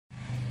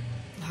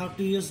how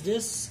to use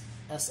this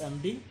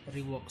SMD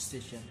rework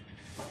station.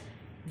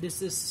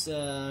 This is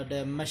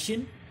the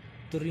machine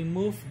to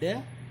remove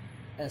the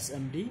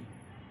SMD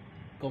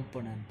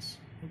components.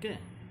 Okay,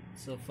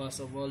 so first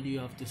of all you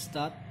have to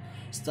start,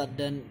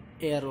 then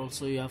air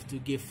also you have to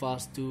give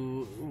fast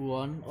to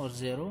 1 or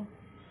 0,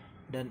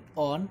 then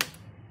on.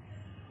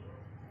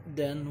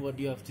 Then what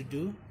you have to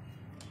do,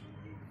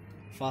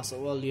 first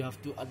of all you have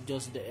to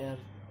adjust the air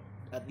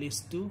at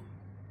least 2,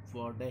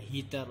 for the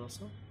heater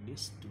also at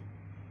least 2.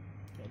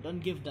 Okay, don't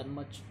give that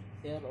much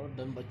air or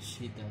that much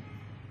heater.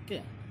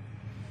 Okay,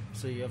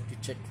 so you have to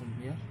check from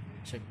here,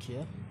 check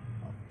here.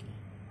 Okay,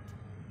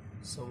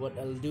 so what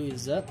I'll do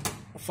is that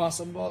first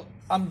of all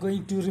I'm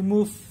going to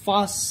remove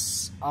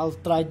first. I'll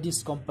try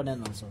this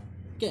component also.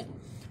 Okay,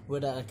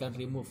 whether I can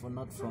remove or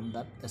not from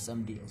that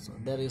SMD also.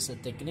 There is a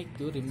technique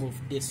to remove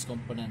this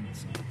component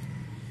also.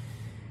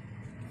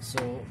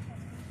 So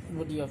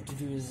what you have to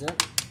do is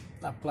that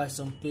apply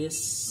some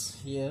paste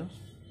here,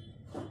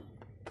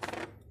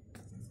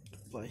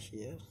 apply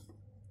here,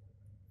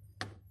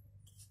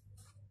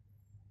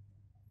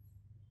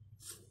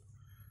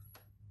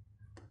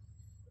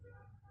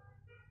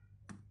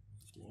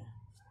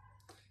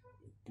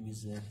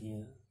 tweezer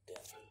here, there,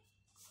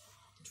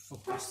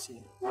 focus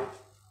here.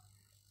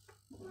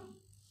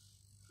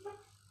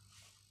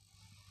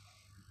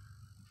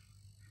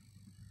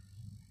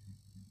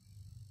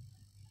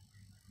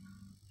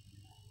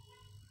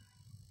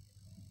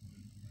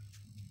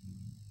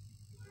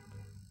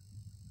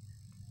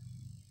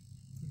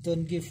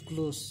 Don't give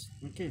close.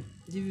 Okay,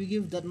 if you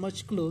give that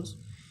much close,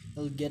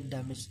 it'll get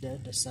damaged there,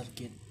 the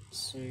circuit.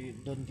 So you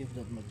don't give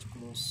that much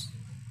close.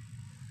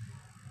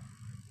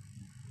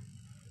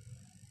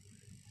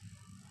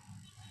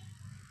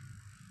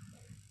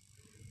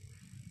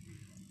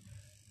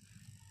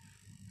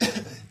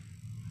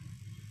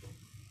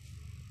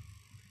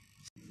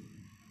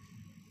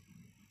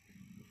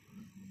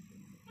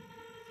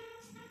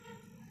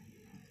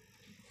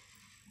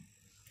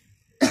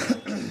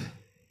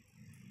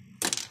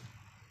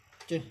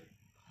 Okay,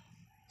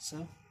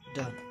 so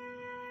done.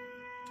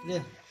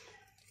 Clear.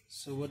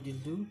 So what you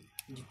do,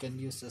 you can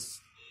use a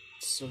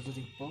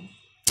soldering pump.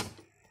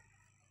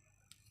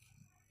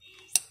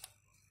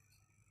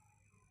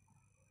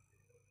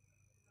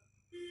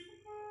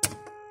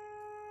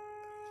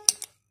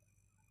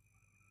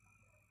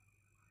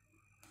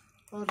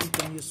 Or you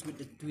can use with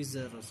the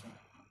tweezer also.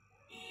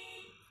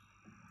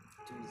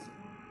 Tweezer.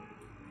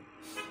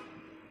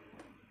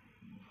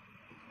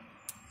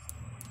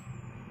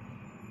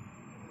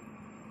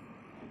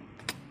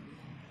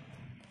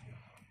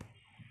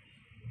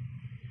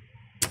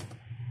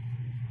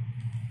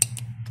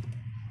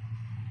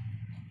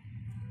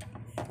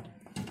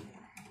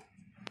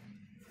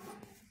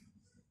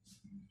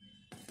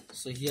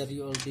 So here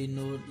you already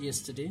know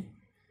yesterday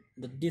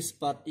that this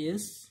part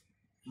is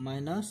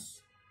minus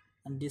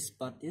and this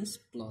part is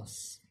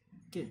plus.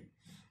 Okay,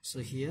 so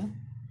here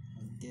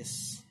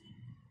this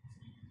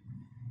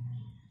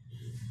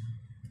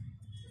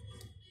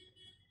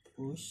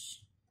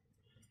push,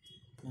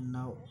 and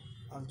now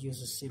I'll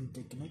use the same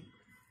technique,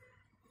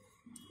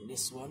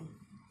 this one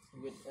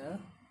with a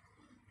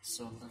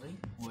soldering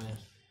wire.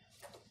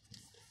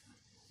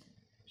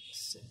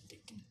 Same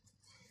technique.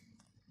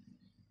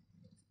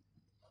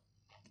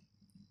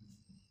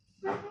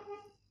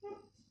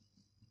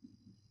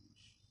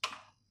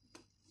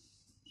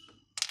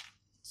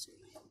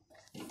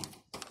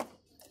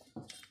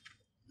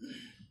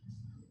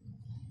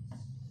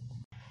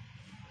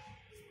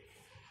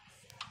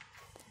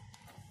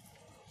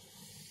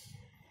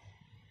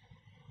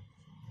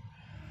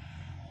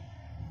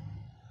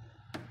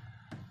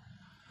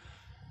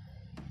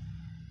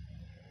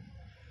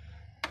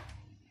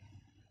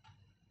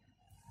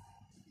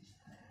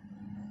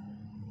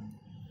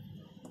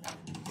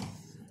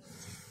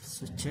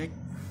 So check,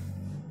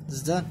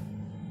 it's done,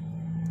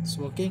 it's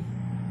working.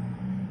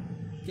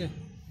 Okay,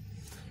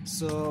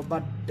 so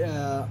but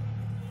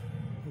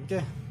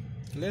okay,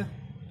 clear.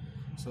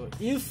 So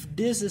if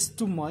this is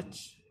too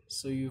much,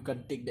 so you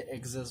can take the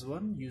excess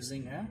one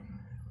using a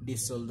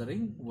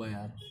desoldering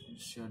wire.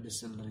 Sure,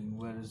 desoldering,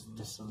 where is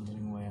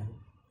desoldering wire?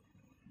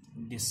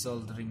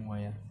 Desoldering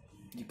wire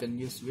you can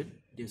use with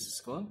this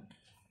is called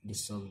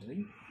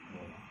desoldering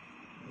wire.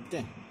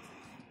 Okay,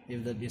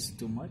 if that is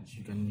too much,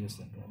 you can use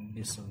that one,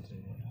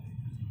 desoldering wire.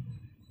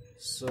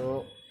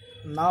 So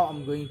now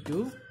I'm going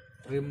to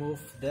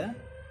remove the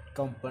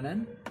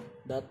component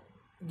that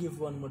give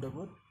one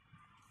motherboard.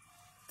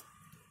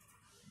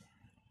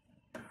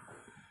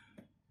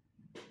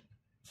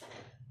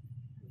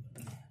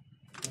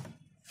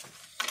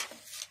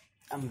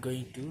 I'm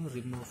going to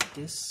remove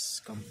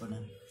this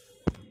component.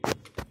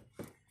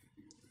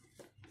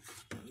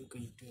 I'm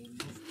going to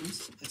remove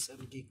this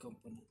SMD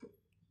component.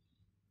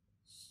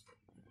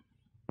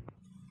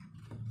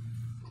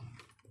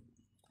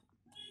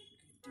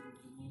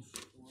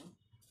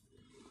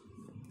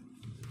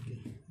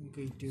 I'm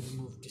going to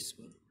remove this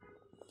one.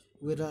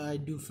 Whether I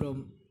do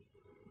from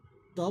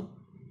top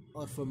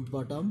or from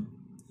bottom,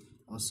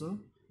 also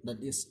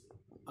that is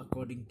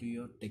according to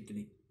your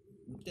technique.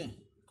 Okay,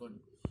 good.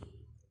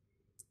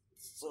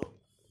 So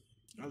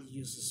I'll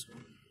use this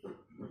one.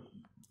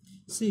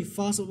 See,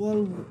 first of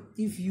all,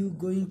 if you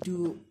going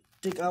to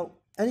take out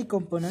any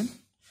component,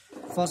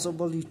 first of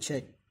all you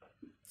check.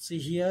 See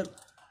here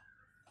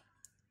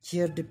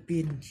the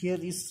pin, here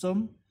is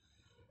some.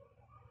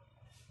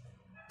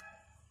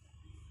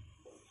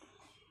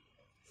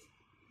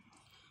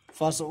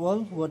 First of all,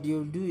 what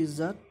you'll do is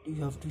that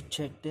you have to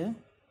check the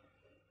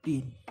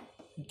pin.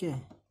 Okay,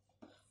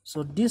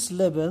 so this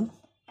level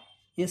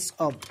is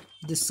up,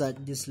 this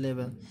side, this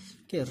level.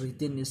 Okay,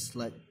 written is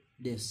like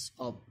this,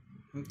 up.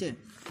 Okay,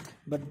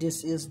 but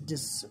this is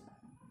this.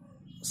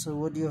 So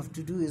what you have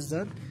to do is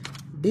that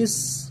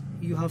this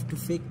you have to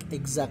fix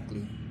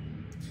exactly.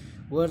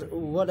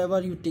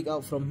 Whatever you take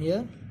out from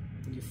here,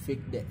 you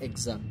fix the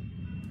exact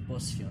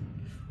position.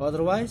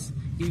 Otherwise,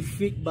 if you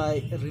fix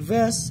by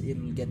reverse, it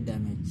will get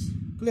damaged.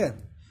 Clear?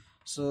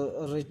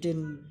 So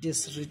written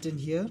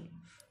here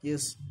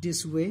is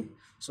this way,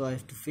 so I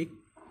have to fix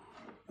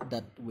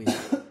that way.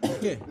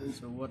 Okay,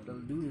 so what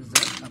I'll do is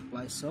that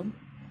apply some.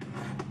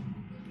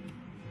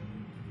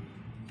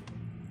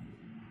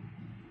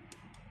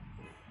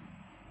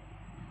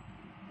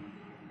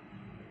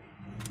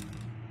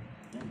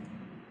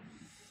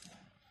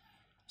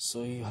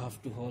 So you have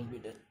to hold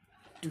with the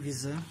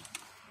tweezer.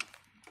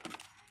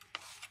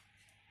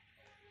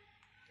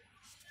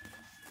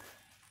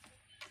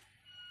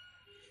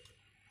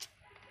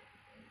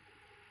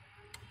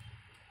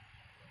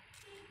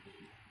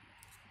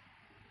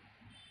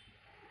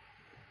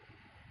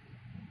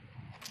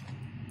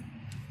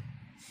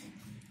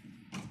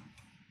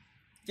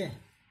 Okay,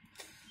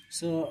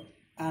 so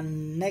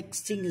and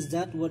next thing is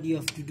that what you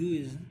have to do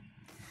is,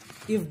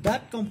 if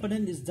that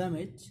component is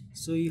damaged,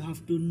 so you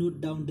have to note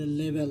down the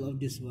level of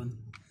this one.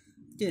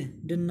 Okay,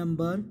 the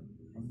number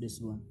of this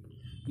one,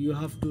 you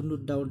have to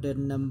note down the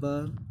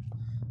number,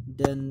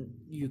 then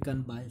you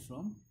can buy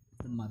from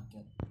the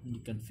market and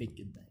you can fix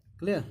it there.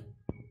 Clear?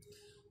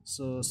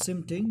 So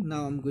same thing,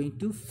 now I'm going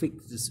to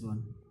fix this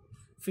one.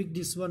 Fix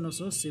this one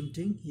also, same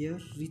thing here,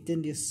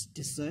 written this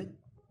side.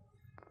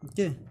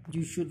 Okay,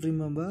 you should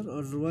remember,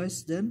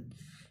 otherwise then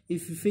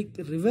if you fix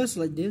reverse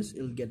like this,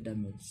 it'll get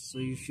damaged. So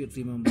you should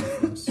remember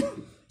first.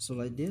 So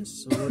like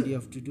this. So what you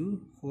have to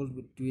do, hold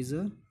with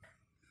tweezer,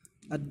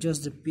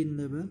 adjust the pin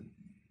level.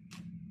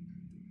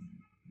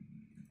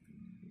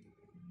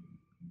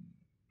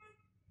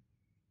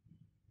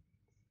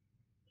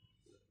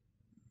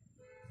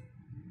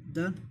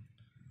 Done.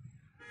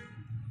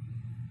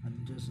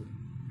 Adjust it.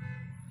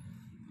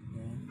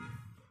 Yeah.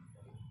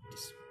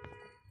 This.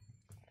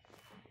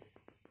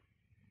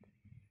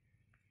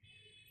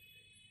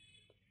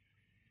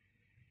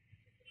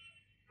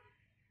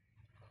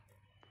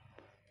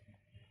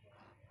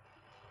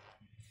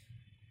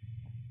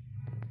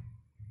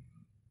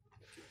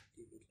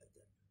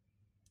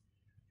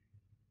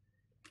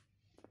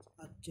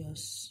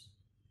 Adjust.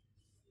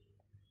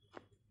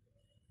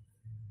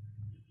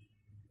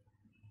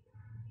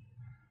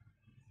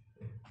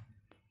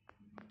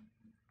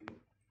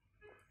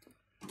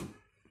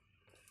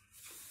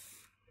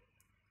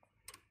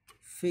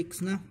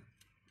 Fix now.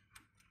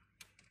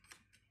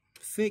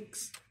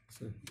 Fix.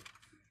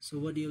 So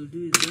what you'll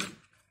do is that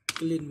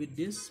clean with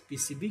this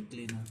PCB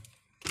cleaner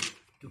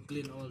to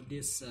clean all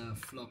these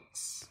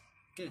flux.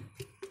 Okay,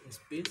 this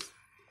piece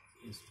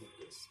is for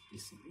this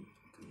PCB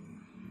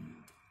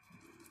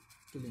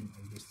clean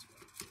all this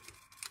one.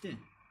 Okay,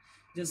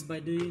 just by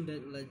doing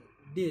that like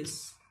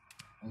this,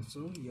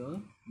 also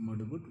your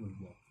motherboard will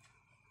work.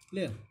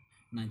 Clear?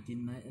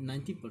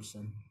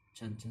 90%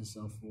 chances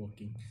of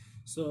working.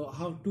 So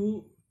how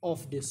to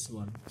off this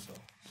one? So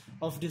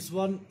off this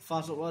one,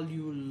 first of all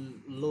you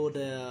load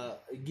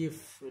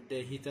give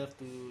the heater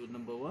to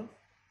number 1,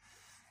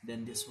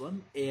 then this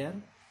one air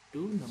to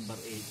number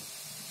 8.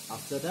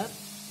 After that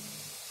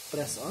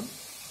press on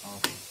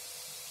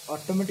off.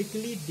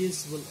 Automatically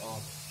this will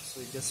off.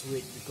 So just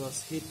wait,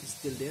 because heat is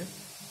still there,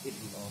 it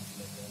will off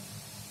like that.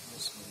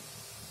 Just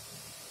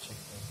wait. Check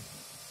that.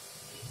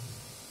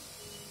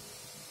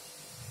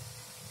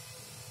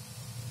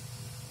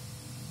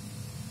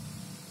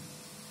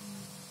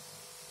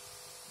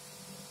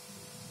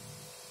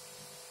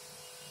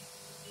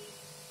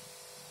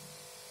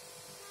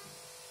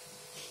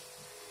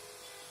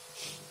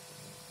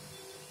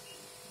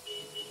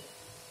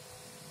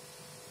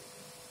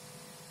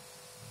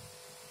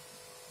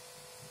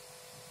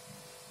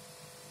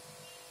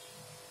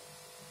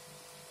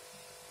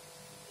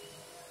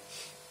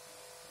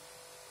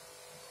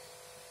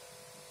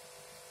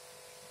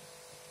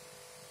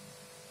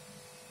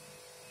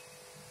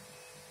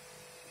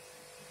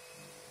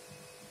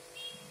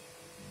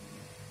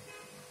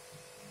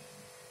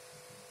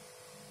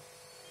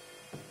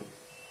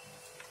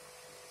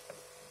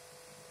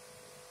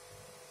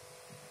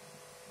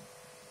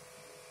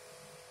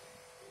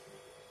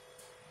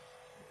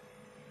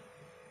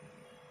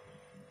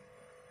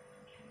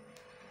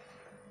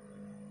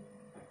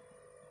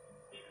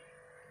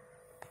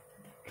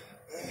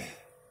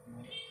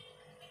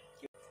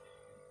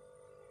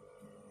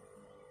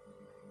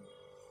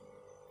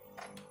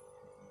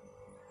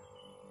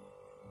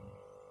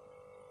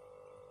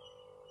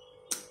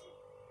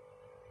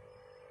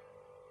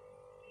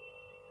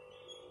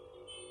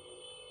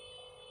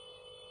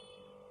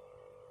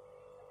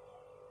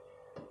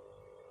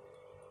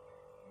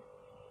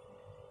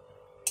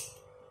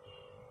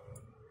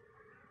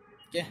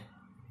 Okay,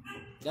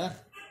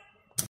 done.